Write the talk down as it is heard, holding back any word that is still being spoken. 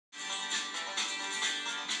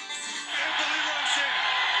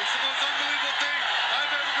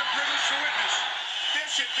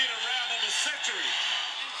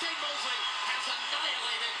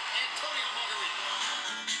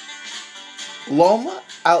Loma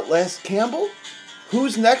outlasts Campbell?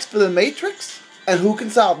 Who's next for the Matrix? And who can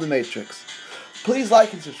solve the Matrix? Please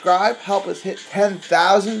like and subscribe. Help us hit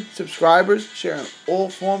 10,000 subscribers. Share on all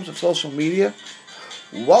forms of social media.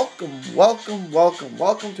 Welcome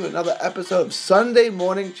to another episode of Sunday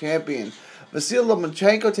Morning Champion. Vasyl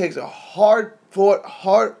Lomachenko takes a hard-fought,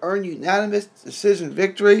 hard-earned unanimous decision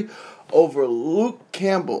victory over Luke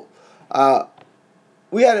Campbell.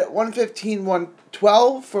 We had it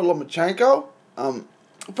 115-112 for Lomachenko.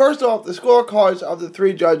 First off, the scorecards of the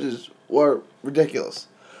three judges were ridiculous.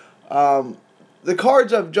 The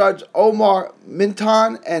cards of Judge Omar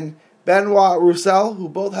Minton and Benoit Roussel, who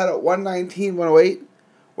both had it 119-108,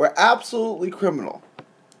 were absolutely criminal.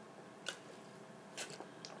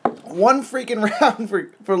 One freaking round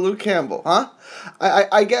for Luke Campbell, huh?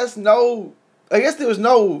 I guess there was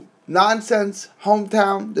no nonsense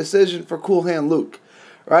hometown decision for Cool Hand Luke,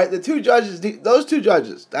 right? Those two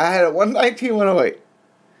judges, I had it 119-108.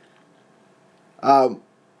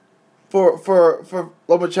 For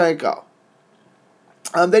Lomachenko.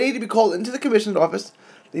 They need to be called into the commissioner's office.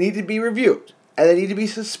 They need to be reviewed. And they need to be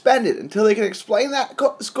suspended until they can explain that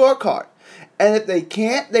scorecard. And if they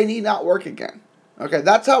can't, they need not work again. Okay,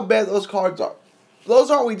 that's how bad those cards are. Those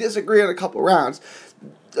aren't we disagree on a couple rounds.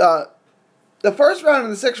 The first round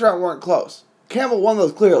and the sixth round weren't close. Campbell won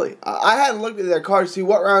those clearly. I hadn't looked at their cards to see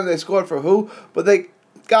what round they scored for who, but they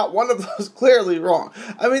got one of those clearly wrong.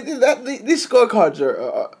 I mean, these scorecards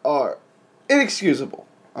are inexcusable.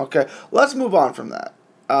 Okay, let's move on from that.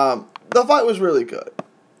 The fight was really good.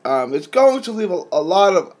 It's going to leave a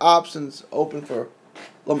lot of options open for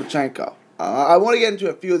Lomachenko. I want to get into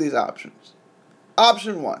a few of these options.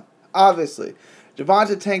 Option one, obviously,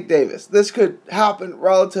 Gervonta Tank Davis. This could happen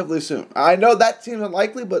relatively soon. I know that seems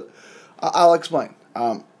unlikely, but I'll explain.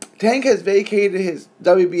 Tank has vacated his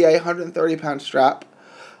WBA 130-pound strap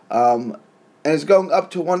and is going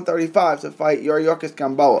up to 135 to fight Yuriorkis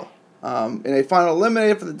Gamboa in a final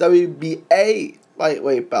eliminator for the WBA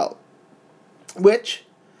lightweight belt. Which,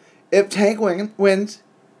 if Tank wins,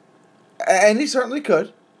 and he certainly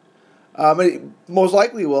could, and he most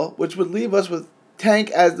likely will, which would leave us with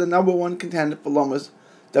Tank as the number one contender for Loma's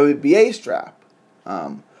WBA strap.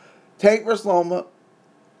 Tank versus Loma,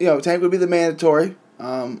 Tank would be the mandatory.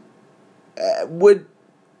 Would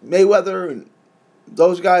Mayweather and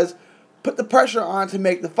those guys put the pressure on to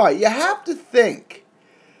make the fight? You have to think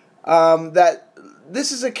that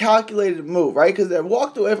this is a calculated move, right? Because they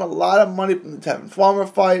walked away from a lot of money from the Tevin Farmer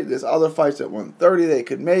fight. There's other fights at 130 they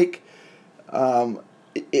could make.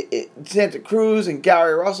 Santa Cruz and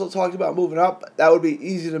Gary Russell talked about moving up. That would be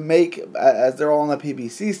easy to make as they're all on the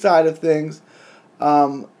PBC side of things.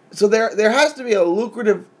 So there has to be a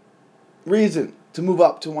lucrative reason to move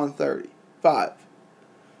up to 135.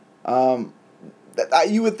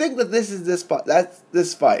 You would think that this is this fight. That's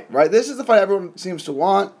this fight, right? This is the fight everyone seems to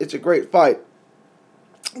want. It's a great fight.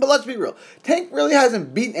 But let's be real. Tank really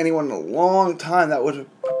hasn't beaten anyone in a long time that would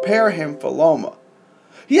prepare him for Loma.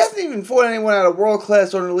 He hasn't even fought anyone at a world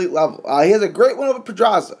class or an elite level. He has a great win over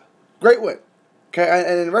Pedraza. Great win. Okay,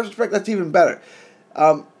 and in retrospect, that's even better.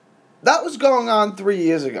 That was going on 3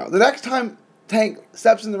 years ago. The next time Tank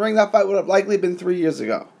steps in the ring, that fight would have likely been 3 years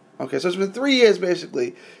ago. Okay, so it's been 3 years,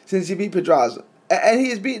 basically, since he beat Pedraza. And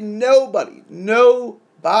he has beaten nobody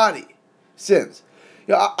since.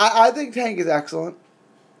 I think Tank is excellent.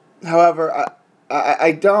 However,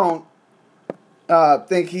 I don't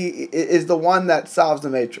think he is the one that solves the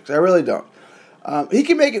Matrix. I really don't. He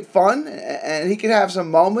can make it fun, and he can have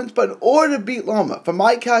some moments, but in order to beat Loma, for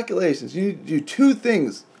my calculations, you need to do two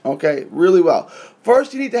things, okay, really well.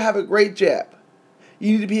 First, you need to have a great jab.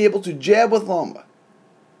 You need to be able to jab with Loma.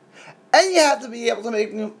 And you have to be able to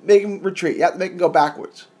make him retreat. You have to make him go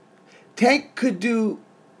backwards. Tank could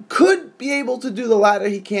be able to do the latter.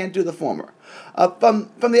 He can't do the former.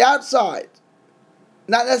 From the outside,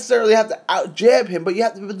 not necessarily have to out-jab him, but you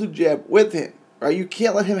have to be able to jab with him, right? You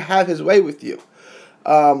can't let him have his way with you,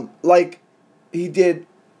 like he did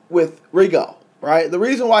with Rigo, right? The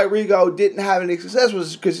reason why Rigo didn't have any success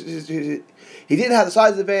was because he didn't have the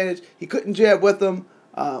size advantage. He couldn't jab with him.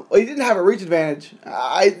 He didn't have a reach advantage.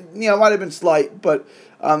 It might have been slight, but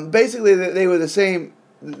basically they were the same.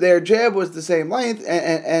 Their jab was the same length,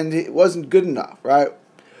 and it wasn't good enough, right?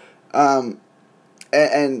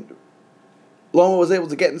 And Loma was able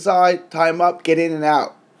to get inside, tie him up, get in and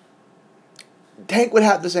out. Tank would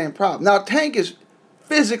have the same problem. Now, Tank is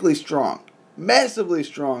physically strong, massively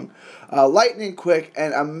strong, lightning quick,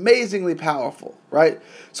 and amazingly powerful, right?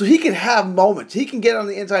 So he can have moments. He can get on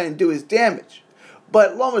the inside and do his damage.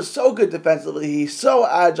 But Loma's so good defensively, he's so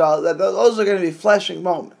agile that those are going to be flashing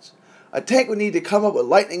moments. Tank would need to come up with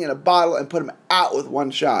lightning in a bottle and put him out with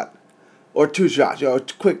one shot. Or two shots, a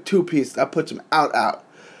quick two-piece that puts him out.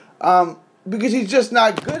 Because he's just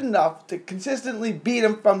not good enough to consistently beat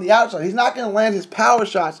him from the outside. He's not going to land his power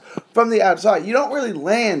shots from the outside. You don't really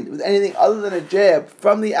land with anything other than a jab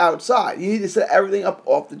from the outside. You need to set everything up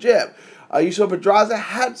off the jab. You saw Pedraza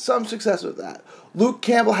had some success with that. Luke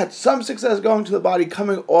Campbell had some success going to the body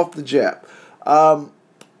coming off the jab. Who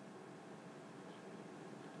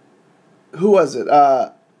was it?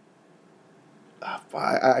 I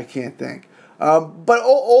can't think. But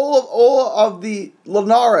all of the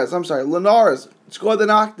Linares scored the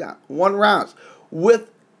knockdown, 1 round, with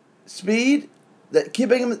speed, that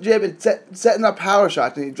keeping him at the jab and setting up power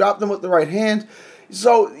shots, and he dropped them with the right hand.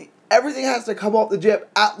 So everything has to come off the jab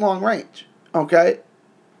at long range, okay?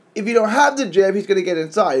 If you don't have the jab, he's going to get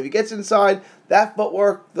inside. If he gets inside, that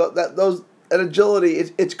footwork, that agility,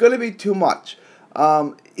 it's going to be too much.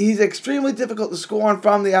 He's extremely difficult to score on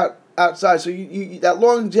from the outside, so that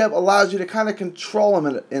long jab allows you to kind of control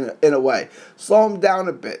him in a way. Slow him down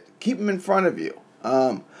a bit. Keep him in front of you.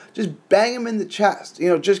 Just bang him in the chest.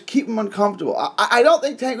 Just keep him uncomfortable. I don't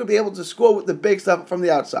think Tank would be able to score with the big stuff from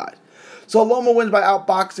the outside. So Loma wins by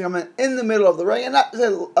outboxing him in the middle of the ring. And not to say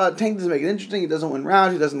Tank doesn't make it interesting. He doesn't win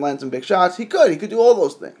rounds. He doesn't land some big shots. He could do all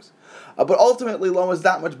those things. But ultimately, Loma's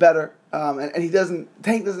that much better. And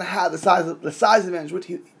Tank doesn't have the size advantage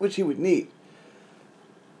which he would need.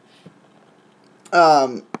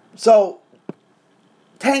 So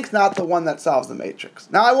Tank's not the one that solves the Matrix.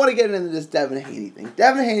 Now I want to get into this Devin Haney thing.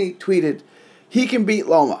 Devin Haney tweeted, he can beat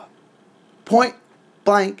Loma. Point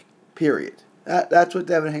blank, period. That's what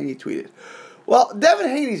Devin Haney tweeted. Well, Devin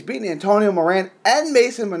Haney's beaten Antonio Moran and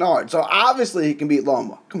Mason Menard, so obviously he can beat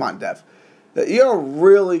Loma. Come on, Dev. You're a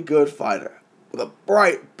really good fighter with a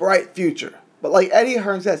bright future. But like Eddie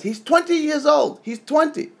Hearn says, he's 20 years old. He's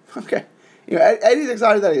 20. Okay. Eddie's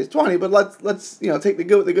excited that he's 20, but let's take the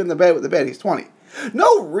good with the good and the bad with the bad. He's 20.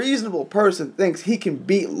 No reasonable person thinks he can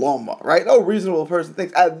beat Loma, right? No reasonable person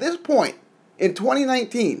thinks at this point in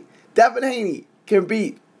 2019, Devin Haney can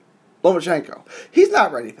beat Lomachenko. He's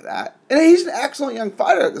not ready for that, and he's an excellent young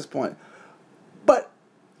fighter at this point. But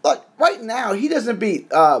look, right now he doesn't beat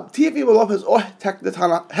Teofimo Lopez or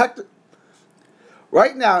Hector.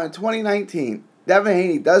 Right now in 2019, Devin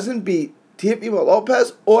Haney doesn't beat Teofimo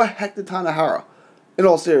Lopez or Hector Tanahara, in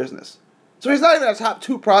all seriousness. So he's not even a top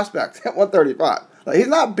 2 prospect at 135. He's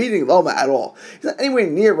not beating Loma at all. He's not anywhere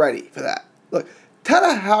near ready for that. Look,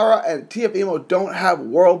 Tanahara and Teofimo don't have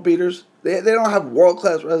world beaters. They don't have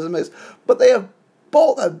world-class resumes, but they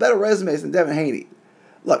both have better resumes than Devin Haney.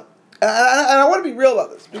 Look, and I want to be real about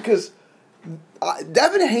this, because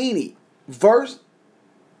Devin Haney versus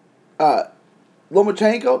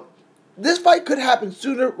Lomachenko, this fight could happen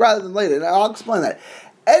sooner rather than later, and I'll explain that.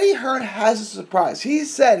 Eddie Hearn has a surprise. He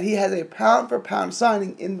said he has a pound-for-pound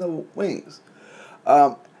signing in the wings.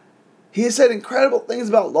 He has said incredible things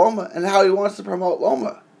about Loma and how he wants to promote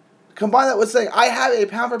Loma. Combine that with saying, I have a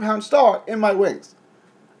pound-for-pound star in my wings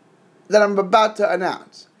that I'm about to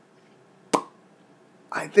announce.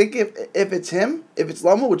 I think if it's him, if it's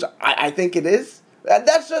Loma, which I think it is,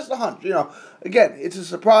 that's just a hunch. Again, it's a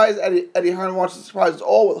surprise. Eddie Hearn wants to surprise us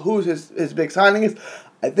all with who his big signing is.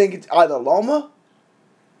 I think it's either Loma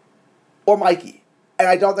or Mikey. And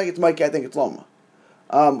I don't think it's Mikey. I think it's Loma.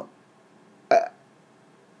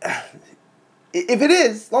 If it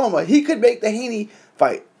is Loma, he could make the Haney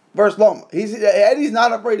fight versus Loma. Eddie's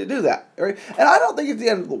not afraid to do that. Right? And I don't think it's the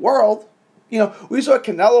end of the world. We saw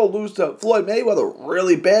Canelo lose to Floyd Mayweather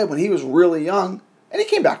really bad when he was really young. And he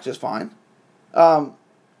came back just fine.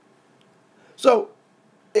 So,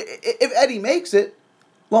 if Eddie makes it,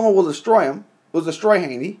 Loma will destroy him. Will destroy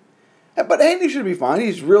Haney. But Haney should be fine.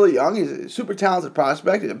 He's really young. He's a super talented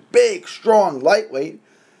prospect. He's a big, strong, lightweight.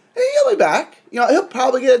 And he'll be back. He'll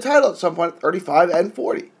probably get a title at some point at 35 and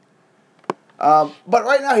 40. But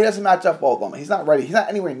right now, he doesn't match up well with Loma. He's not ready. He's not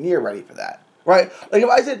anywhere near ready for that. Right? Like if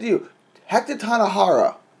I said to you, Hector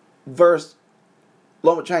Tanahara versus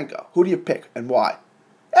Lomachenko, who do you pick and why?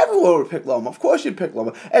 Everyone would pick Loma. Of course you'd pick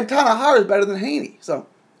Loma. And Tanahara is better than Haney. So,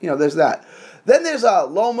 there's that. Then there's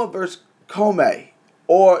Loma versus Comey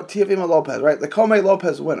or Teofimo Lopez, right? The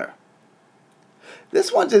Comey-Lopez winner.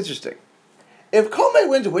 This one's interesting. If Comey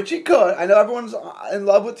wins, which he could, I know everyone's in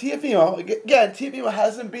love with Teofimo. Again, Teofimo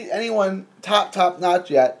hasn't beat anyone top notch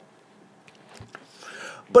yet.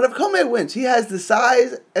 But if Comey wins, he has the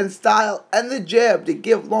size and style and the jab to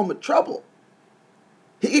give Loma trouble.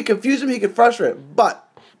 He could confuse him, he could frustrate him, but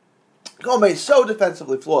Comey's so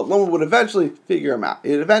defensively flawed, Loma would eventually figure him out.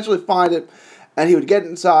 He'd eventually find it, and he would get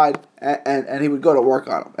inside, and he would go to work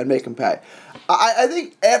on him and make him pay. I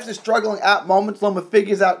think after struggling at moments, Loma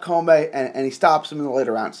figures out Comey, and he stops him in the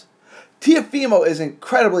later rounds. Teofimo is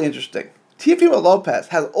incredibly interesting. Teofimo Lopez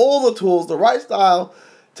has all the tools, the right style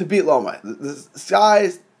to beat Loma. The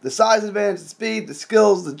size advantage, the speed, the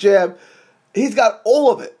skills, the jab. He's got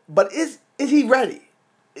all of it. But is he ready?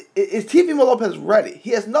 Is Teofimo Lopez ready?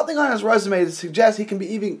 He has nothing on his resume to suggest he can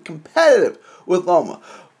be even competitive with Loma.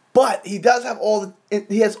 But he does have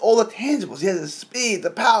he has all the tangibles. He has the speed,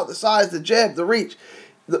 the power, the size, the jab, the reach,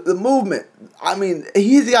 the movement. I mean,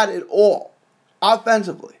 he's got it all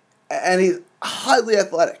offensively. And he's highly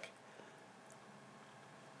athletic.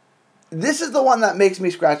 This is the one that makes me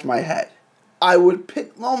scratch my head. I would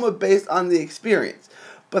pick Loma based on the experience.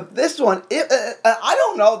 But this one, I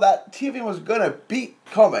don't know that Teofimo was going to beat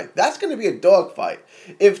Comey. That's going to be a dogfight.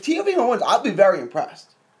 If Teofimo wins, I'll be very impressed.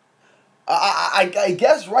 I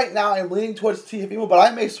guess right now I'm leaning towards Teofimo, but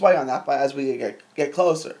I may sway on that fight as we get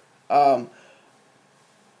closer. But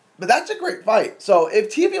that's a great fight. So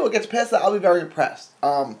if Teofimo gets past that, I'll be very impressed.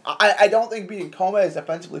 I don't think beating Comey, as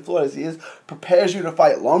defensively flawed as he is, prepares you to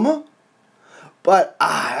fight Loma. But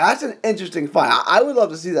that's an interesting fight. I would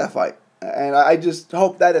love to see that fight. And I just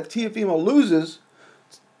hope that if Teofimo loses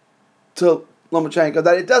to Lomachenko,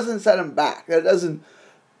 that it doesn't set him back. That it doesn't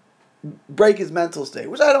break his mental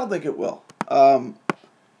state, which I don't think it will. The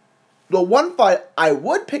one fight I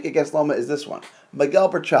would pick against Loma is this one.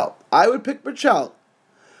 Miguel Berchelt. I would pick Berchelt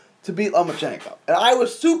to beat Lomachenko. And I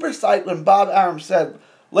was super psyched when Bob Arum said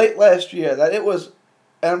late last year that it was,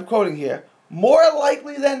 and I'm quoting here, more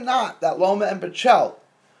likely than not that Loma and Berchelt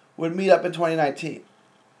would meet up in 2019.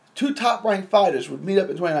 Two top-ranked fighters would meet up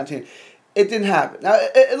in 2019. It didn't happen. Now,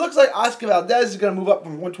 it looks like Oscar Valdez is going to move up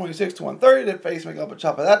from 126 to 130 to face Miguel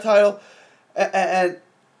Berchelt for that title. And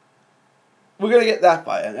we're going to get that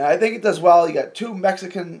fight. And I think it does well. You got two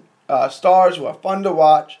Mexican stars who are fun to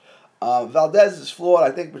watch. Valdez is flawed.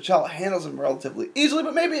 I think Berchelt handles him relatively easily,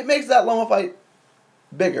 but maybe it makes that Loma fight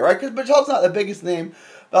bigger, right? Because Berchelt's not the biggest name.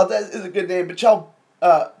 Valdez is a good name.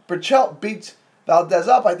 Berchelt beats Valdez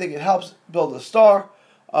up. I think it helps build a star.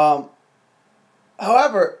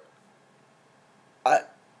 However,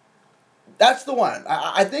 that's the one.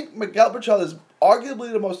 I think Miguel Berchelt is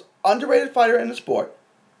arguably the most underrated fighter in the sport.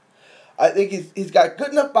 I think he's got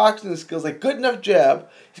good enough boxing skills, like good enough jab.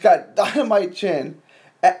 He's got dynamite chin.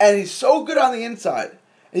 And he's so good on the inside.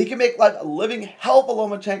 And he can make like a living hell for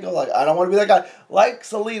Lomachenko. Like, I don't want to be that guy. Like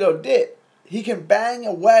Salido did. He can bang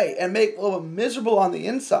away and make Loma miserable on the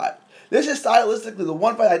inside. This is stylistically the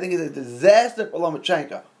one fight I think is a disaster for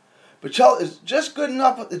Lomachenko. Berchelt is just good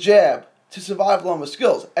enough with the jab to survive Loma's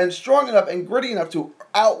skills. And strong enough and gritty enough to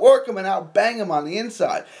outwork him and outbang him on the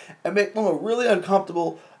inside. And make Loma really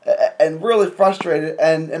uncomfortable and really frustrated.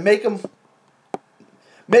 And make him...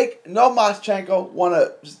 Make no Moschenko want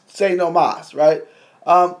to say no mas, right?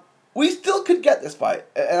 We still could get this fight,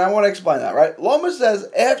 and I want to explain that, right? Loma says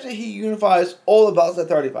after he unifies all the belts at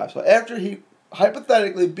 35, so after he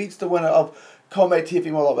hypothetically beats the winner of Comey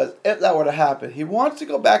Teofimo Lopez, if that were to happen, he wants to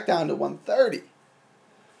go back down to 130.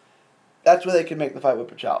 That's where they can make the fight with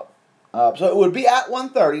Berchelt. So it would be at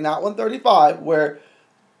 130, not 135, where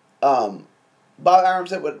Bob Arum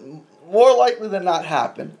said would more likely than not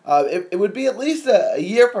happen. It would be at least a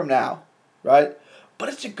year from now, right? But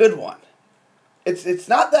it's a good one. It's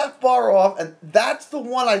not that far off, and that's the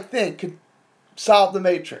one I think could solve the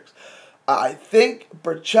matrix. I think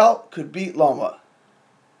Berchelt could beat Loma.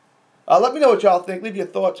 Let me know what y'all think. Leave your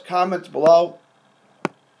thoughts, comments below.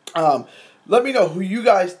 Let me know who you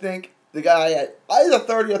guys think the guy at either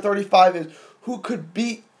 30 or 35 is who could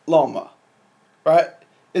beat Loma, right?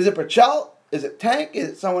 Is it Berchelt? Is it Tank? Is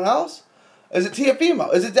it someone else? Is it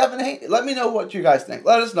Teofimo? Is it Devin Haney? Let me know what you guys think.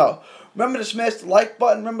 Let us know. Remember to smash the like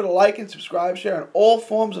button. Remember to like and subscribe, share on all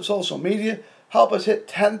forms of social media. Help us hit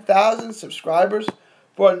 10,000 subscribers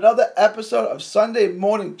for another episode of Sunday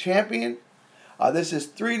Morning Champion. This is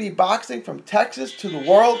 3D Boxing from Texas to the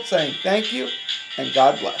world saying thank you and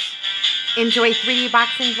God bless. Enjoy 3D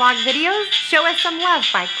Boxing vlog videos? Show us some love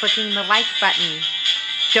by clicking the like button.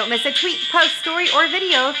 Don't miss a tweet, post, story, or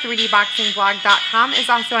video. 3dboxingvlog.com is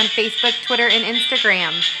also on Facebook, Twitter, and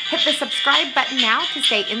Instagram. Hit the subscribe button now to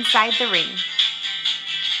stay inside the ring.